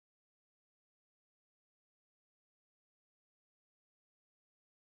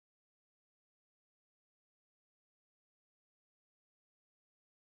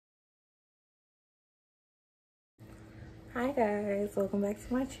Hi guys, welcome back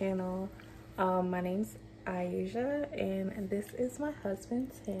to my channel. My name's Aisha and this is my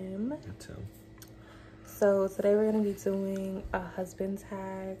husband Tim. Tim. So today we're going to be doing a husband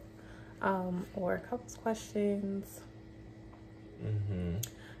tag or couples questions.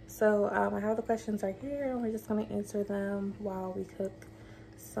 So I have the questions right here and we're just going to answer them while we cook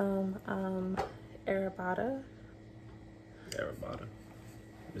some arrabbiata. Arrabbiata.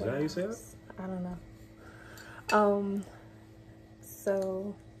 Is that how you say it? I don't know.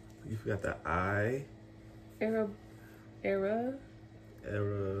 So you forgot the I. Arrabbiata.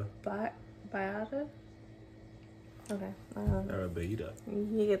 Okay. Arrabbiata.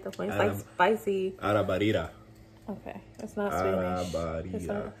 You get the point. It's like spicy. Arrabbiata. Okay. It's not Spanish. Arrabbiata. It's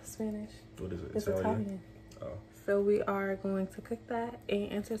not Spanish. What is it? It's Italian. Oh. So we are going to cook that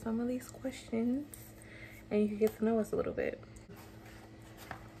and answer some of these questions, and you can get to know us a little bit.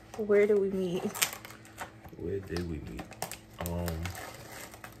 Where did we meet? Where did we meet?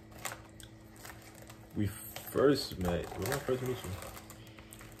 We first met. When did I first meet you?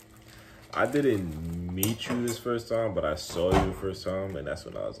 I didn't meet you this first time, but I saw you the first time, and that's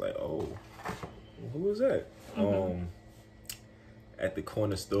when I was like, "Oh, who was that?" At the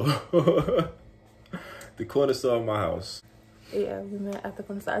corner store, the corner store of my house. Yeah, we met at the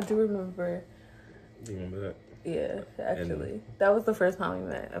corner store. I do remember. Do you remember that? Yeah, actually, that was the first time we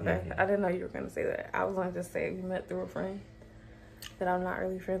met. Okay, I didn't know you were gonna say that. I was gonna just say we met through a friend that I'm not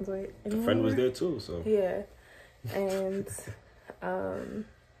really friends with anymore. A friend was there too, so yeah, and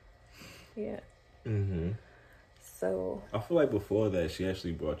yeah. So I feel like before that, she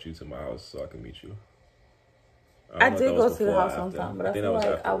actually brought you to my house so I could meet you. I did go to the house one time, but I feel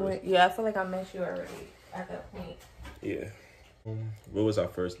like I went. Yeah, I feel like I met you already at that point. Yeah. What was our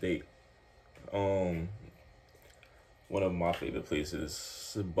first date? One of my favorite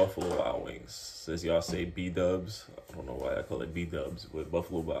places, Buffalo Wild Wings. Since y'all say B-dubs, I don't know why I call it B-dubs, but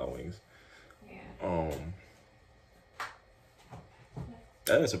Buffalo Wild Wings. Yeah.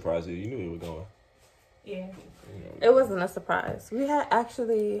 That didn't surprise you. You knew we were going. Yeah. It wasn't a surprise. We had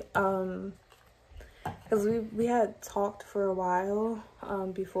actually, because we had talked for a while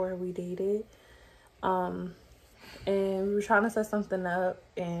before we dated. And we were trying to set something up,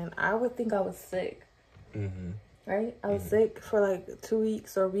 and I would think I was sick. Right? I was sick for like 2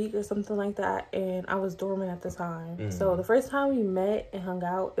 weeks or a week or something like that, and I was dormant at the time. So the first time we met and hung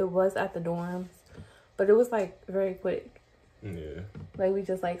out, it was at the dorms, but it was like very quick. Yeah. Like we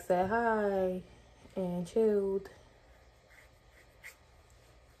just like said hi and chilled.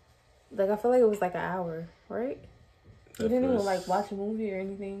 Like I feel like it was like an hour, right? We didn't even like watch a movie or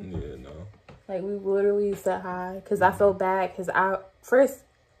anything. Yeah, no. Like we literally said hi because I felt bad because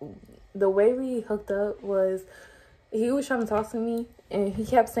the way we hooked up was he was trying to talk to me and he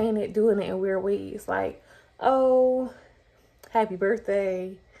kept saying it, doing it in weird ways. Like, oh, happy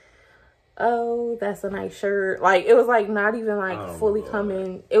birthday. Oh, that's a nice shirt. Like, it was like not even like fully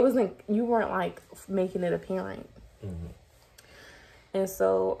coming. It wasn't, you weren't like making it apparent. And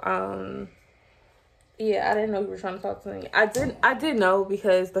so, yeah, I didn't know you were trying to talk to me. I did know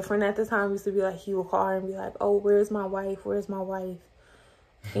because the friend at the time used to be like, he would call her and be like, oh, where's my wife? Where's my wife?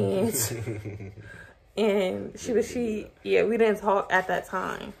 And and we didn't talk at that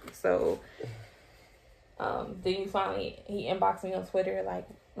time. So then he inboxed me on Twitter like,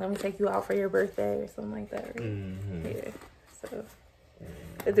 let me take you out for your birthday or something like that. Right? Yeah.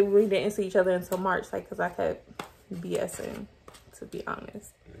 So we didn't see each other until March, like, because I kept BSing, to be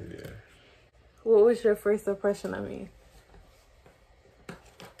honest. Yeah. What was your first impression of me?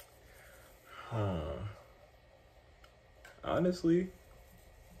 Honestly,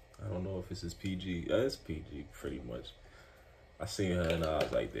 I don't know if this is PG. It's PG, pretty much. I seen her and I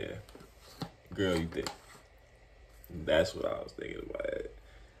was like, there. Girl, you thick. That's what I was thinking about it.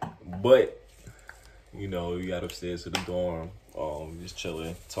 But, you know, we got upstairs to the dorm, just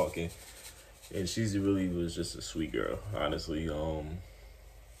chilling, talking. And she really was just a sweet girl, honestly.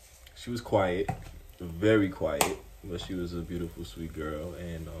 She was quiet, very quiet, but she was a beautiful, sweet girl.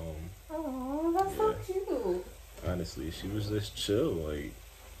 And, oh, that's so cute. Honestly, she was just chill, like,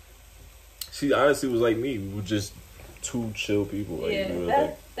 she honestly was like me. We were just two chill people. Like,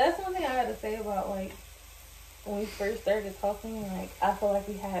 yeah, that's one thing I had to say about, like, when we first started talking. Like, I feel like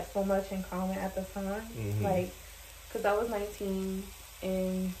we had so much in common at the time. Like, because I was 19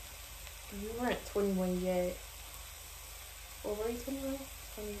 and you weren't 21 yet. Or were you 21?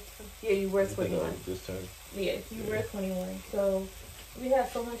 22. Yeah, you were 21. This time. Yeah, you were 21. So we had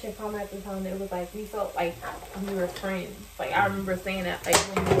so much in common at the time that it was like we felt like we were friends. Like I remember saying that like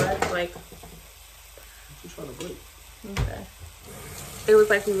when we left, like you trying to break. Okay. It was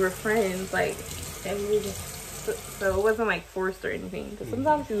like we were friends, like, and we were just So it wasn't like forced or anything. Because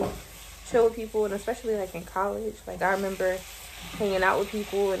sometimes you chill with people, and especially like in college. Like I remember hanging out with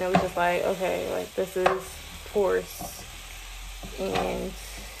people, and it was just like, okay, like this is forced, and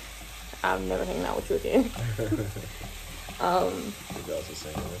I'm never hanging out with you again. That's the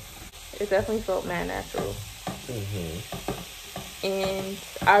same way. It definitely felt mad natural. And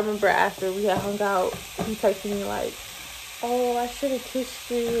I remember after we had hung out, he texted me like, "Oh, I should have kissed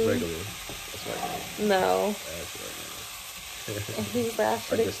you." Regular. That's regular. No. That's regular. And he was like, "I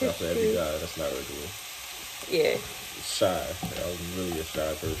should have kissed you." Not for every guy. That's not regular. Yeah. Shy. I was really a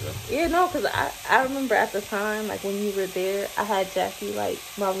shy person. Yeah, no, because I remember at the time, like when you were there, I had Jackie, like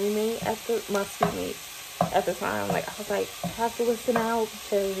my roommate, my seatmate at the time. Like I was like, I have to listen out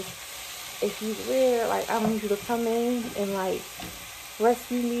because if you there, like I want you to come in and like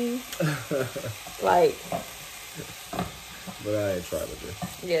rescue me. Like. But I ain't tried with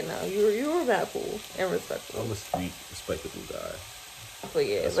it. Yeah, no, you were that cool and respectful. I'm a sweet, respectable guy. But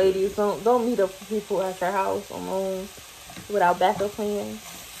yeah, That's ladies, don't meet up with people at your house alone without backup plans.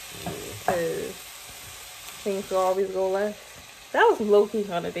 Because things will always go left. That was low-key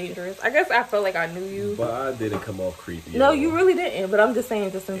kind of dangerous. I guess I felt like I knew you. But I didn't come off creepy. No, you really didn't. But I'm just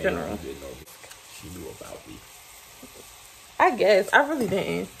saying, just in general. She didn't know me. She knew about me. I guess. I really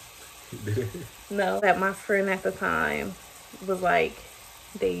didn't. No, that my friend at the time was like,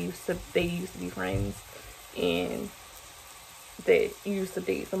 they used to be friends, and that used to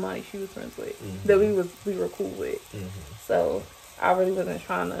date somebody she was friends with, that we were cool with. So I really wasn't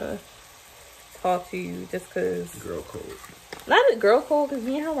trying to talk to you just because. Girl code. Not a girl code, because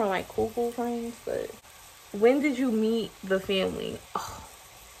me and her were like cool friends. But when did you meet the family? Oh.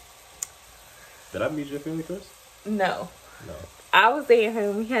 Did I meet your family first? No. I was dating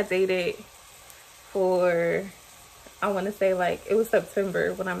him. We had dated for, I want to say, like, it was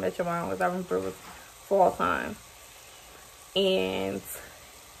September when I met your mom. I remember it was fall time. And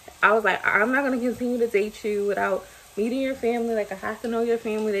I was like, I'm not going to continue to date you without meeting your family. Like, I have to know your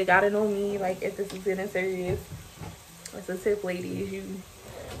family. They got to know me. Like, if this is getting serious. It's a tip, ladies.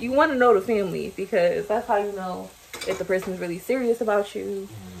 You want to know the family, because that's how you know if the person's really serious about you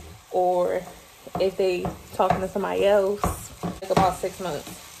or if they talking to somebody else. Like about 6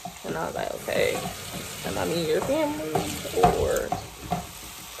 months. And I was like, okay, am I meeting your family or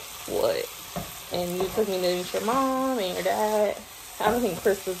what? And you took me to meet your mom and your dad. I don't think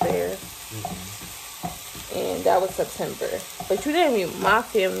Chris was there. And that was September. But you didn't meet my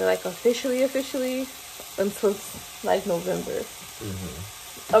family, like, officially until, like, November.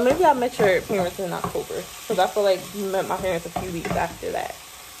 Or maybe I met your parents in October. Because I feel like you met my parents a few weeks after that.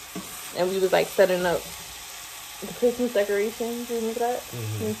 And we was, like, setting up the Christmas decorations. Do you remember that?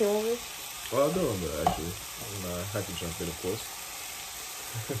 You came over? Well, I do remember, actually. And I had to jump in, of course.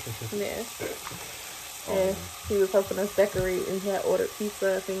 Yeah. And he was helping us decorate, and he had ordered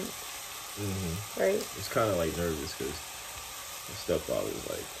pizza, I think. Right? It's kind of, like, nervous because my stepfather is,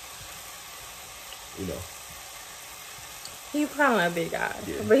 like, you know. He's kind of a big guy.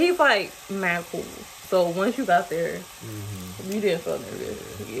 Yeah. But he's, like, mad cool. So once you got there, you didn't feel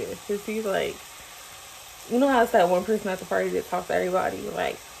nervous. Yeah. Because he's, like, you know how it's that one person at the party that talks to everybody?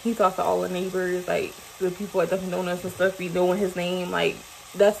 Like, he talks to all the neighbors, like, the people at Dunkin' Donuts and stuff, be knowing his name. Like,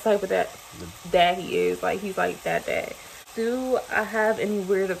 that's the type of dad he is. Like, he's like that dad. Do I have any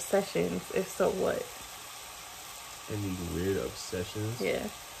weird obsessions? If so, what? Any weird obsessions? Yeah.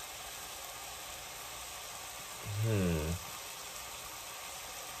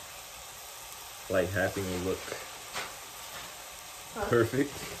 Like having to look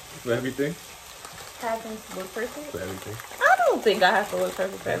perfect for everything? Having to look perfect? For everything? I don't think I have to look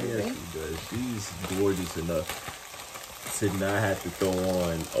perfect for everything. Yes, she does. She's gorgeous enough to not have to throw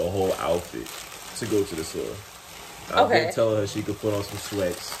on a whole outfit to go to the store. I did tell her she could put on some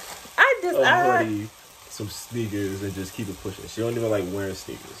sweats, a hoodie, some sneakers, and just keep it pushing. She don't even like wearing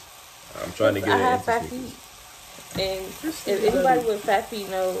sneakers. I'm trying to get her into fat sneakers. feet. And if anybody with fat feet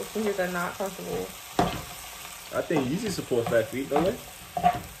knows sneakers are not comfortable. I think Yeezy support fat feet, don't they?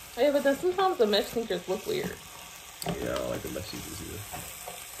 Yeah, but then sometimes the mesh sneakers look weird. Yeah, I don't like the mesh sneakers either.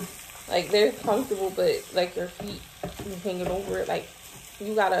 Like, they're comfortable, but, like, your feet hanging over it. Like,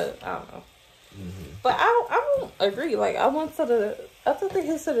 you gotta, I don't know. But I don't agree. Like, I took the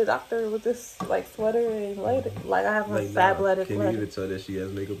kids to the doctor with this, like, sweater and like I have a fat blooded sweater. Can you even tell that she has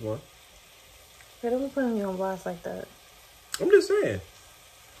makeup on? Yeah, don't be putting me on blast like that. I'm just saying.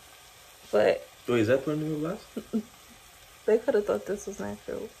 But wait, is that putting me on blast? They could have thought this was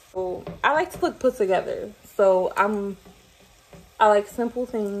natural. Well, I like to look put together. So I like simple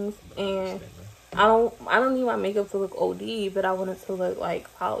things, and I don't need my makeup to look OD, but I want it to look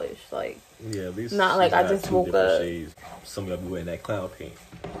like polished. Like, Yeah, at least Not like she's I not just two woke different up. shades. Some of y'all be wearing that clown paint.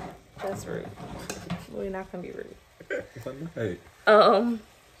 That's rude. We're not gonna be rude. Hey.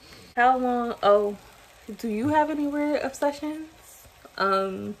 How long? Oh, do you have any weird obsessions?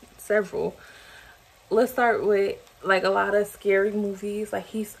 Several. Let's start with like a lot of scary movies. Like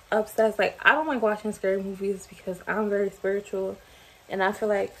he's obsessed. Like I don't like watching scary movies because I'm very spiritual, and I feel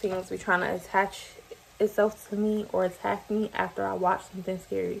like things be trying to attach itself to me or attack me after I watch something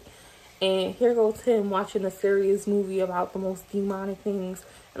scary. And here goes him watching a serious movie about the most demonic things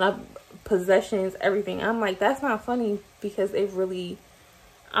and possessions, everything. I'm like, that's not funny because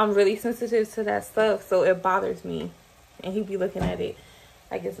I'm really sensitive to that stuff, so it bothers me. And he be looking at it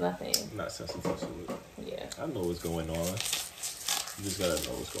like it's nothing. I'm not sensitive to it. Yeah. I know what's going on. You just gotta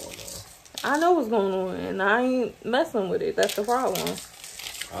know what's going on. I know what's going on, and I ain't messing with it. That's the problem.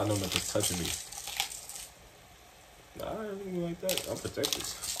 I know nothing's touching me. Nah, I don't even like that. I'm protected.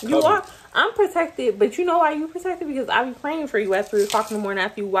 You are. I'm protected, but you know why you protected? Because I be praying for you at 3 o'clock in the morning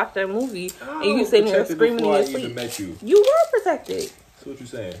after you watch that movie, and you sitting there screaming in your sleep. Even met you. You were protected. That's what you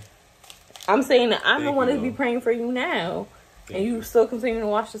saying. I'm saying that I'm the Thank one you, to be though. praying for you now, and you still continue to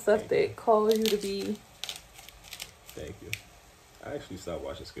watch the stuff that calls you to be. Thank you. I actually stopped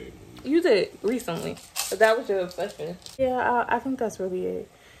watching scary movies. You did recently, but that was your obsession. Yeah, I think that's really it.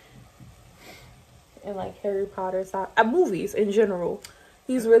 And like Harry Potter, movies in general.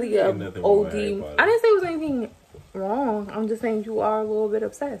 He's really a Ain't nothing wrong with Harry OD. Potter. I didn't say it was anything wrong. I'm just saying you are a little bit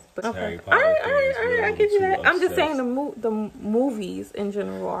obsessed. But okay, Harry all Potter right, thing is a I little give you too that. I'm just obsessed. saying the movies in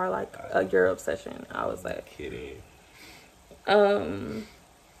general are like your obsession. I was like, Kidding.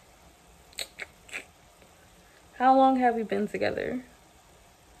 how long have we been together?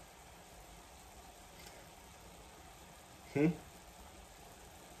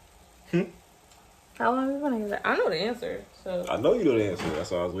 How long have we been together? I know the answer. So I know you know the answer.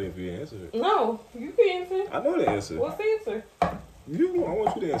 That's why I was waiting for you to answer it. no, you can answer. I know the answer. What's the answer? I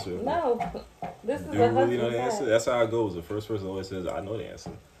want you to answer it. No, this is Do you a really know husband the answer? side. That's how it goes. The first person always says, I know the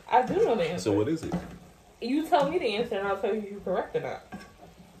answer. I do know the answer. So what is it? You tell me the answer and I'll tell you if you're correct or not.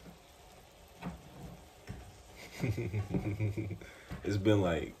 It's been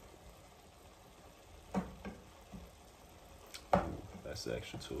like... Ooh, that's the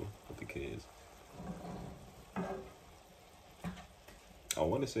extra two with the kids. I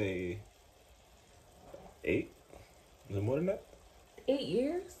want to say 8. Is it more than that? 8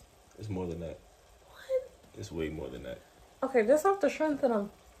 years? It's more than that. What? It's way more than that. Okay, just off the strength that I'm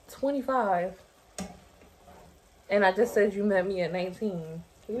 25. And I just said you met me at 19.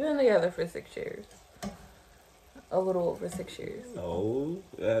 We've been together for 6 years. A little over 6 years. No.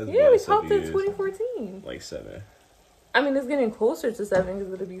 It has Yeah, about we 7 talked in years. 2014. Like 7. I mean, it's getting closer to 7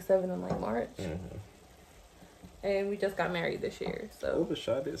 because it'll be 7 in like March. Mm-hmm. And we just got married this year, so.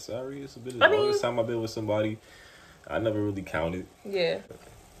 Overshot it. Sorry. It's been the I mean- longest time I've been with somebody. I never really counted. Yeah.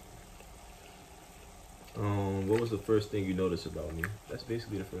 What was the first thing you noticed about me? That's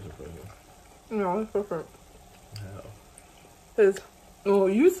basically the first impression. No, it's different. How? Because, well,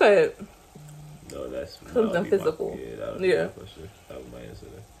 you said No, that's something that would be physical. That would be Yeah. my question. That was my answer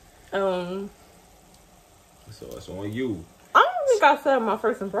there. So it's on you. I don't think I said my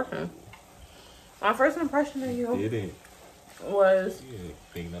first impression. My first impression of you You didn't. was You didn't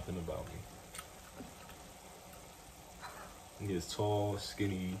think nothing about me. He is tall,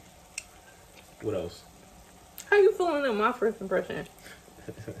 skinny. What else? how you feeling in my first impression?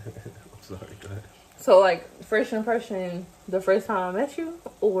 I'm sorry, go ahead. So like first impression the first time I met you,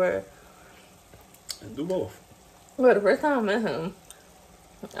 or Do both. well, the first time I met him,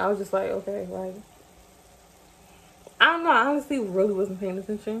 I was just like, okay, like I don't know. I honestly really wasn't paying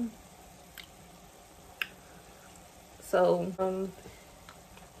attention. So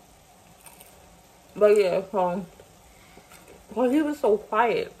but yeah, well, he was so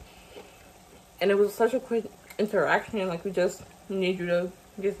quiet, and it was such a quick interaction. Like we just need you to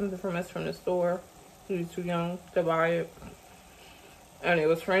get something from us from the store. He was too young to buy it, and it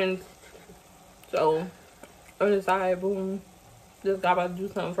was friends. So on the side, boom, just got about to do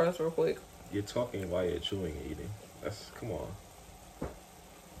something for us real quick. You're talking while you're chewing and eating. Come on.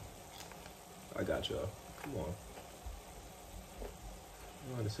 I got y'all. Come on. I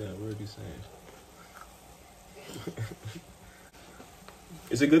don't understand a word you're saying.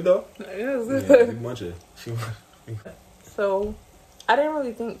 Is it good though? Yes. Yeah, you munch it. So I didn't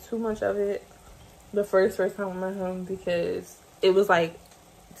really think too much of it the first time I met him because it was like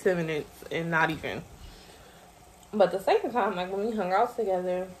 10 minutes and not even. But the second time, like when we hung out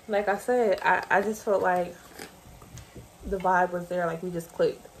together, like I said, I just felt like the vibe was there, like we just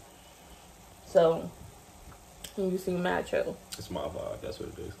clicked. So you seem mad chill. It's my vibe. That's what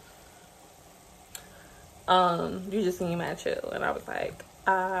it is. You just seem mad chill. And I was like,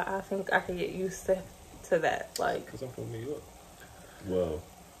 I think I could get used to that. Like, because I'm from New York. Well,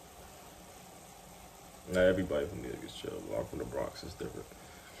 not everybody from New York is chill. I'm from the Bronx. It's different.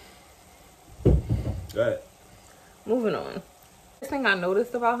 Go ahead. moving on. First thing I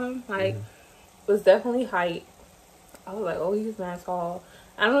noticed about him, like, was definitely height. I was like, oh, he's mad tall.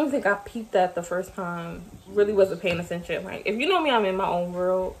 I don't even think I peeped that the first time. Really wasn't paying attention. Like, if you know me, I'm in my own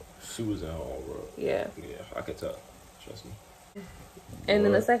world. She was in her own world. Yeah. Yeah, I could tell. Trust me. And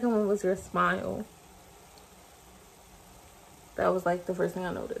then the second one was your smile. That was like the first thing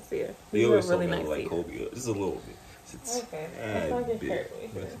I noticed. Yeah. He You were always really told me nice. like Kobe. Just a little bit. Okay. Ah, That's not big. good.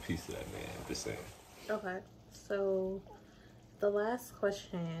 That's a piece of that man. I'm just saying. Okay. So the last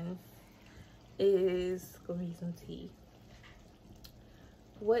question is gonna be some tea.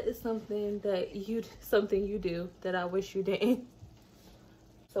 What is something you do that I wish you didn't?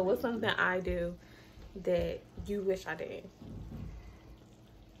 So what's something I do that you wish I didn't?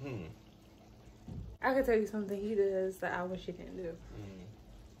 I could tell you something he does that I wish he didn't do.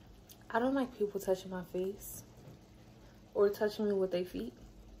 I don't like people touching my face or touching me with their feet.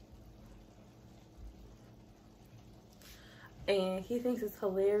 And he thinks it's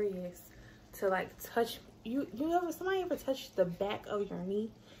hilarious to like touch somebody ever touched the back of your knee?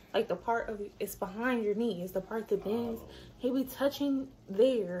 Like the part of it's behind your knee, it's the part that bends. He be touching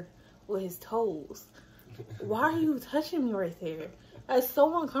there with his toes. Why are you touching me right there? That's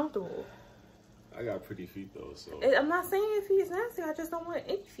so uncomfortable. I got pretty feet though, so I'm not saying if he's nasty, I just don't want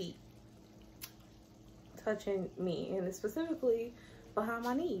any feet touching me, and specifically behind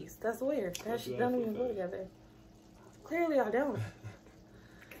my knees. That's weird. That shit don't even go together. Clearly I don't.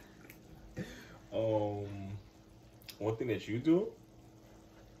 One thing that you do,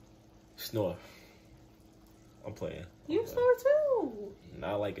 snore. I'm playing. You snore too.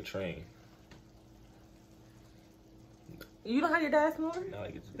 Not like a train. You know how your dad snore? Not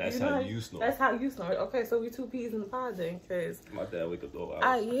like that's how you snore. That's how you snore. Okay, so we two peas in the pod then, cause My dad wake up all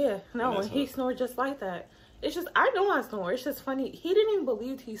hours. yeah, no, and he snored just like that. It's just I know I snore. It's just funny. He didn't even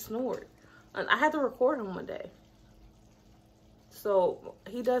believe he snored, and I had to record him one day. So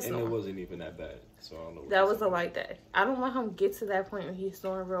he does snore. And it wasn't even that bad. So I don't know. That was a light day. I don't let him get to that point when he's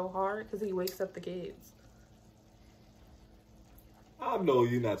snoring real hard because he wakes up the kids. I know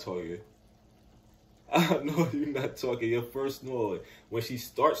you're not talking. I know you're not talking. Your first snore, when she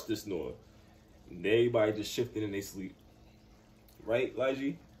starts to snore, everybody just shifting in their sleep. Right,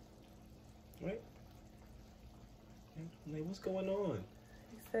 Lige? Right? Like, what's going on?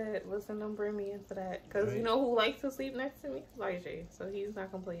 He said, listen, don't bring me into that. Because Right. you know who likes to sleep next to me? Lige. So he's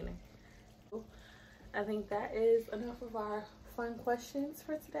not complaining. I think that is enough of our fun questions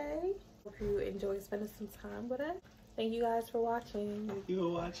for today. Hope you enjoyed spending some time with us. Thank you guys for watching. Thank you for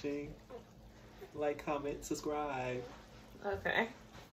watching. Like, comment, subscribe. Okay.